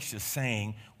be anxious,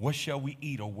 saying, what shall we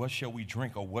eat, or what shall we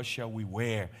drink, or what shall we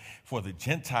wear? For the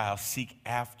Gentiles seek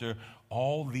after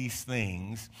all these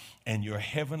things, and your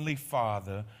heavenly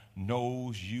Father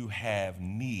knows you have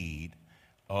need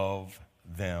of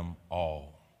them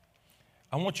all.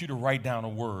 I want you to write down a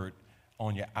word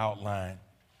on your outline.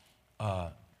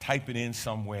 Type it in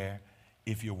somewhere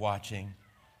if you're watching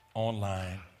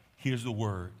online. Here's the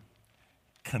word: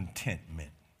 contentment.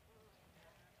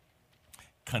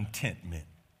 Contentment.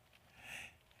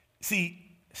 See,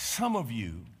 some of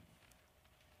you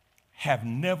have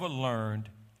never learned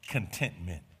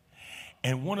contentment.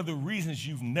 And one of the reasons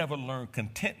you've never learned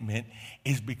contentment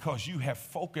is because you have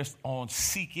focused on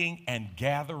seeking and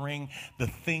gathering the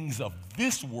things of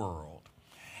this world.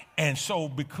 And so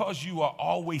because you are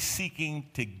always seeking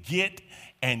to get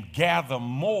and gather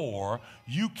more,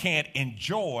 you can't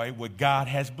enjoy what God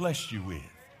has blessed you with.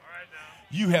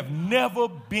 You have never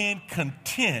been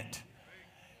content,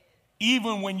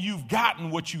 even when you've gotten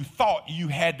what you thought you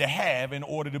had to have in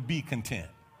order to be content.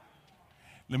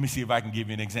 Let me see if I can give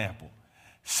you an example.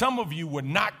 Some of you were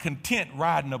not content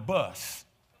riding a bus.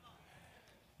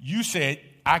 You said,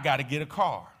 I got to get a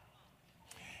car.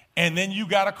 And then you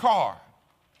got a car.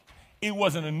 It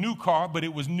wasn't a new car, but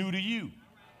it was new to you.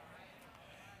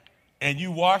 And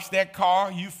you washed that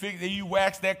car, you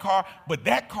waxed that car, but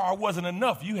that car wasn't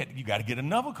enough. You got to get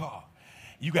another car.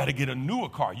 You got to get a newer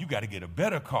car. You got to get a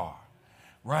better car,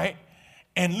 right?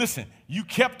 And listen, you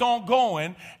kept on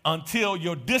going until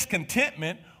your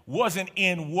discontentment wasn't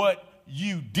in what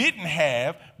you didn't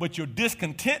have, but your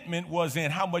discontentment was in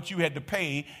how much you had to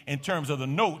pay in terms of the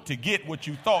note to get what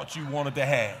you thought you wanted to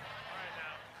have.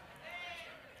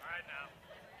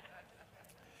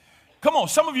 Come on,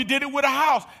 some of you did it with a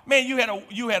house. Man,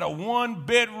 you had a one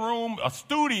bedroom, a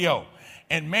studio.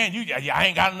 And man, I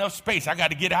ain't got enough space. I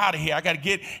got to get out of here.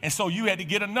 And so you had to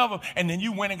get another. And then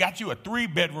you went and got you a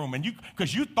 3-bedroom. And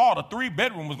because you thought a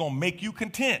 3-bedroom was going to make you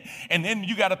content. And then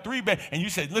you got a 3-bed. And you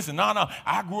said, listen, no.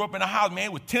 I grew up in a house,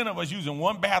 man, with 10 of us using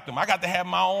one bathroom. I got to have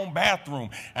my own bathroom.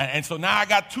 And so now I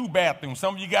got 2 bathrooms.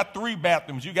 Some of you got 3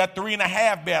 bathrooms. You got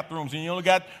 3.5 bathrooms. And you only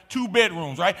got 2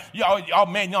 bedrooms, right? You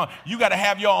got to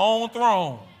have your own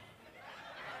throne.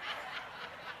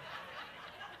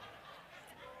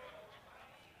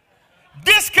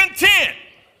 Discontent.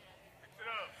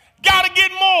 Got to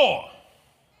get more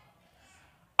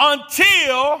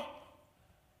until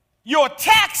your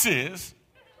taxes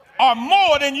are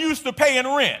more than you used to pay in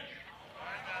rent.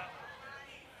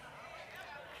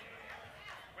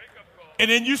 And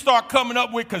then you start coming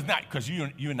up with, because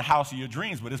you're in the house of your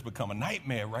dreams, but it's become a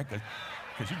nightmare, right?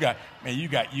 Because you got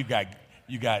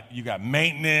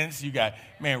maintenance, you got,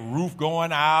 roof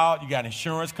going out, you got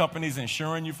insurance companies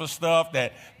insuring you for stuff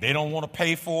that they don't want to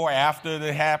pay for after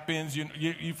it happens.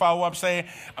 You follow what I'm saying?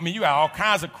 I mean, you got all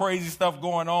kinds of crazy stuff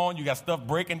going on. You got stuff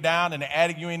breaking down in the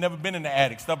attic. You ain't never been in the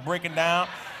attic. Stuff breaking down.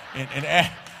 And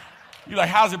you're like,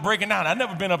 how's it breaking down? I've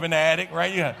never been up in the attic,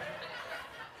 right? Yeah.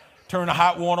 Turn the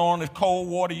hot water on, it's cold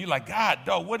water. You're like, God,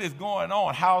 dog, what is going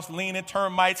on? House leaning,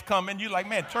 termites coming. You're like,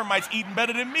 man, termites eating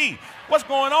better than me. What's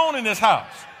going on in this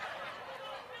house?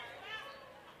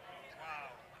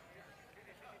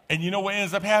 And you know what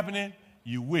ends up happening?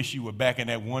 You wish you were back in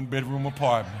that one-bedroom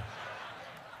apartment.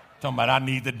 Talking about I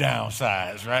need to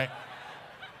downsize, right?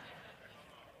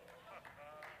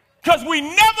 Because we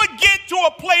never get to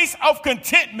a place of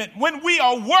contentment when we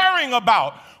are worrying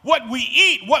about what we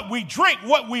eat, what we drink,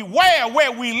 what we wear,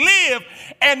 where we live,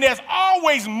 and there's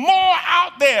always more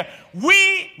out there.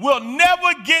 We will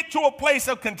never get to a place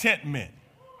of contentment.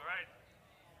 Right.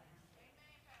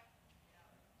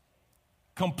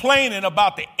 Complaining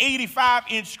about the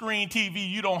 85-inch screen TV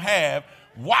you don't have,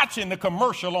 watching the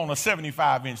commercial on a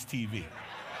 75-inch TV.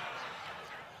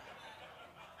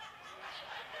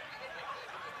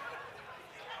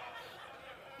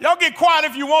 Y'all get quiet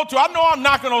if you want to. I know I'm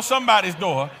knocking on somebody's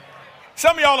door.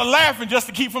 Some of y'all are laughing just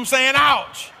to keep from saying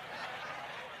ouch.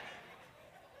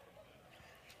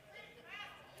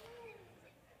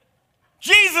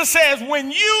 Jesus says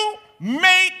when you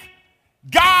make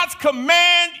God's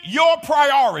command your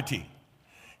priority,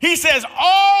 he says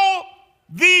all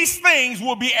these things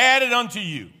will be added unto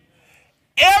you.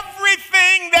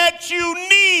 Everything that you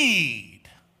need.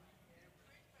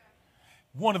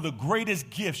 One of the greatest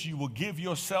gifts you will give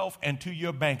yourself and to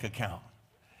your bank account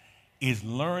is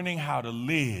learning how to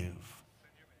live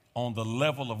on the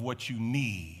level of what you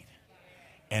need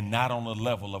and not on the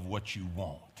level of what you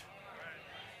want.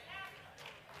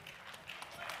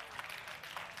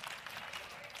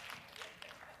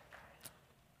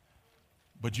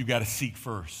 But you got to seek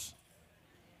first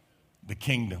the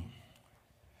kingdom.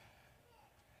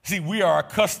 See, we are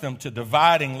accustomed to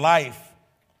dividing life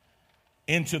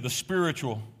into the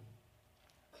spiritual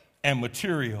and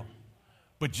material.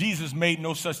 But Jesus made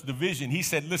no such division. He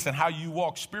said, listen, how you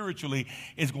walk spiritually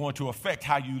is going to affect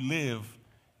how you live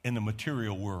in the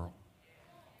material world.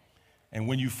 And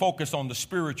when you focus on the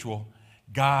spiritual,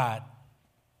 God,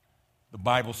 the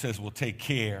Bible says, will take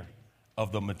care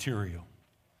of the material.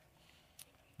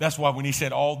 That's why when he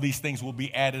said all these things will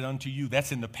be added unto you,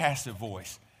 that's in the passive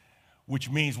voice. Which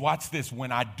means, watch this,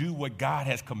 when I do what God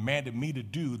has commanded me to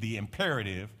do, the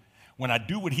imperative, when I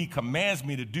do what he commands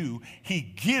me to do, he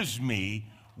gives me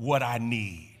what I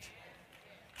need.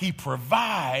 He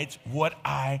provides what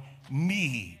I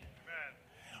need.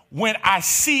 When I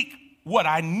seek what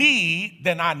I need,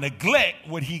 then I neglect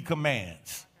what he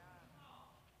commands.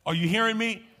 Are you hearing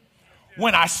me?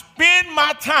 When I spend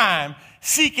my time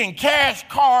seeking cash,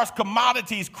 cars,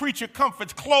 commodities, creature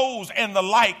comforts, clothes, and the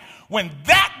like, when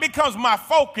that becomes my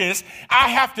focus, I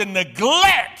have to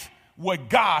neglect what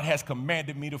God has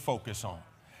commanded me to focus on.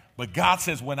 But God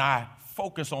says when I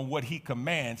focus on what he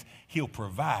commands, he'll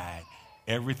provide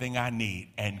everything I need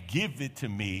and give it to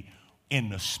me in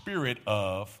the spirit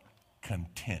of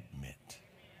contentment.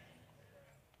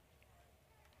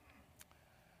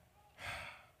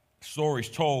 Stories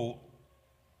told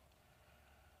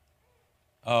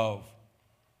of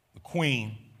the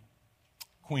Queen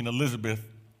Elizabeth,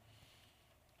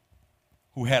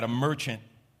 who had a merchant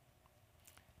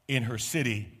in her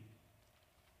city,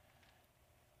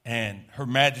 and Her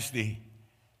Majesty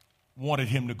wanted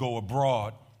him to go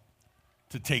abroad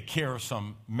to take care of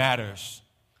some matters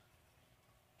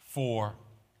for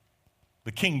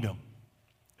the kingdom.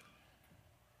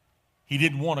 He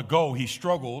didn't want to go. He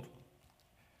struggled,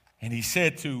 and he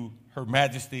said to Her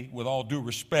Majesty, with all due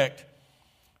respect,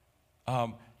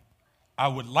 I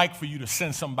would like for you to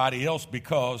send somebody else,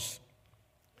 because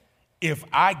if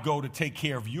I go to take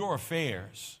care of your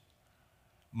affairs,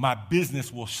 my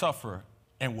business will suffer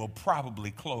and will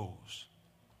probably close.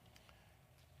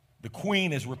 The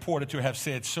Queen is reported to have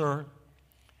said, sir,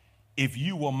 if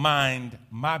you will mind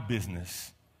my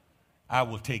business, I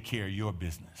will take care of your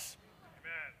business.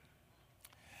 Amen.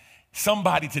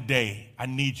 Somebody today, I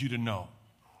need you to know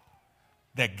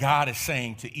that God is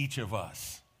saying to each of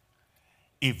us,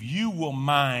 if you will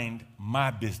mind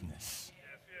my business,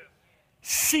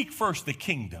 seek first the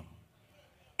kingdom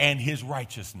and his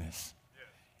righteousness,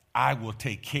 I will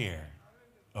take care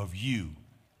of you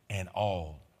and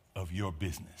all of your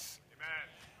business.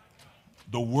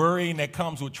 The worrying that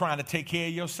comes with trying to take care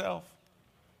of yourself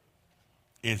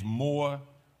is more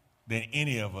than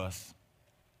any of us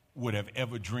would have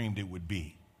ever dreamed it would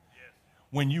be.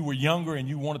 When you were younger and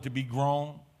you wanted to be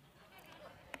grown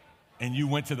and you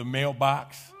went to the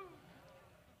mailbox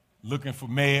looking for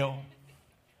mail,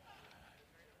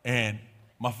 and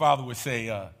my father would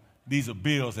say, these are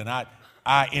bills, and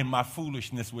I, in my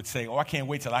foolishness, would say, oh, I can't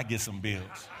wait till I get some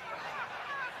bills.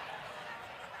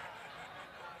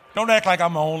 Don't act like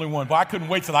I'm the only one, but I couldn't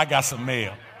wait till I got some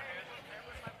mail.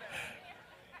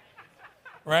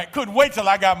 Right? Couldn't wait till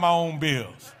I got my own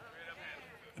bills.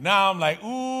 Now I'm like,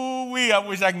 ooh-wee, I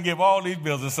wish I can give all these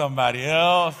bills to somebody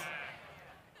else.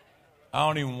 I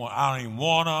don't even want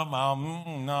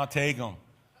them. No, take them.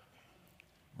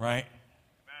 Right?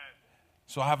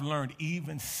 So I've learned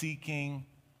even seeking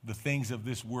the things of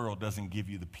this world doesn't give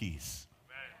you the peace.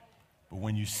 But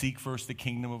when you seek first the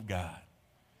kingdom of God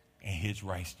and his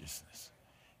righteousness,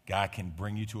 God can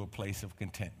bring you to a place of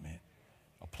contentment,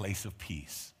 a place of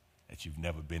peace that you've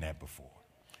never been at before.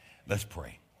 Let's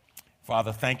pray.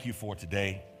 Father, thank you for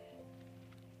today.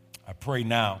 I pray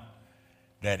now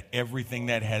that everything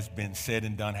that has been said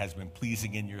and done has been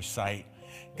pleasing in your sight.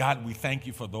 God, we thank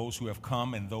you for those who have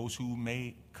come and those who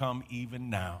may come even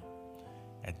now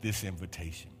at this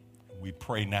invitation. We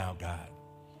pray now, God,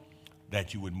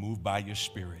 that you would move by your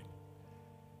Spirit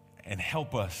and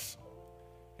help us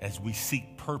as we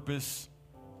seek purpose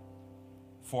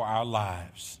for our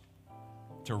lives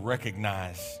to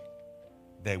recognize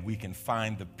that we can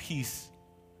find the peace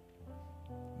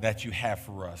that you have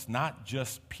for us. Not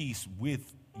just peace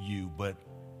with you, but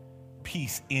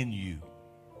peace in you.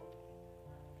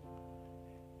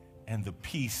 And the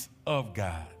peace of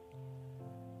God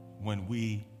when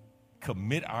we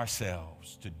commit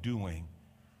ourselves to doing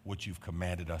what you've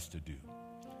commanded us to do.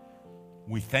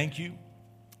 We thank you.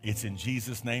 It's in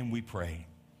Jesus' name we pray.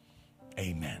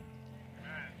 Amen.